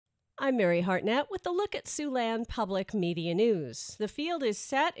I'm Mary Hartnett with a look at Siouxland Public Media News. The field is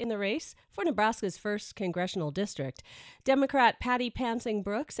set in the race for Nebraska's 1st congressional district. Democrat Patty Pansing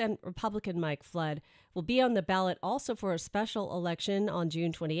Brooks and Republican Mike Flood will be on the ballot also for a special election on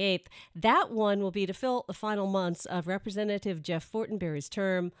June 28th. That one will be to fill the final months of Representative Jeff Fortenberry's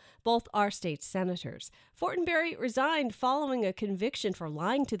term. Both are state senators. Fortenberry resigned following a conviction for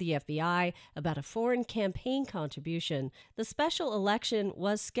lying to the FBI about a foreign campaign contribution. The special election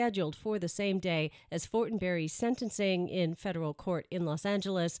was scheduled for the same day as Fortenberry's sentencing in federal court in Los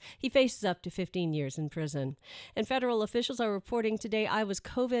Angeles. He faces up to 15 years in prison. And federal officials are reporting today Iowa's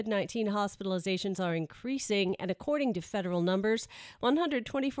COVID-19 hospitalizations are increasing, and according to federal numbers,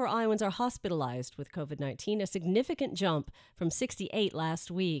 124 Iowans are hospitalized with COVID-19, a significant jump from 68 last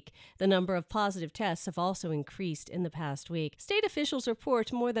week. The number of positive tests have also increased in the past week. State officials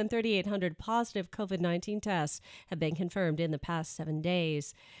report more than 3,800 positive COVID-19 tests have been confirmed in the past 7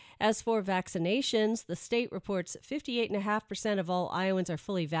 days. As for vaccinations, the state reports 58.5% of all Iowans are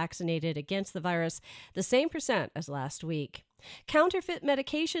fully vaccinated against the virus, the same percent as last week. Counterfeit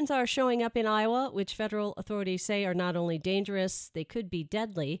medications are showing up in Iowa, which federal authorities say are not only dangerous, they could be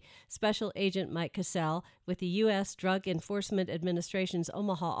deadly. Special Agent Mike Cassell with the U.S. Drug Enforcement Administration's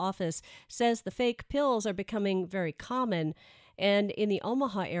Omaha office says the fake pills are becoming very common. And in the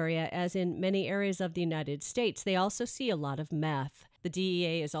Omaha area, as in many areas of the United States, they also see a lot of meth. The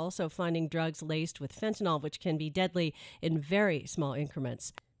DEA is also finding drugs laced with fentanyl, which can be deadly in very small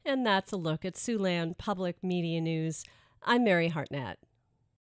increments. And that's a look at Siouxland Public Media News. I'm Mary Hartnett.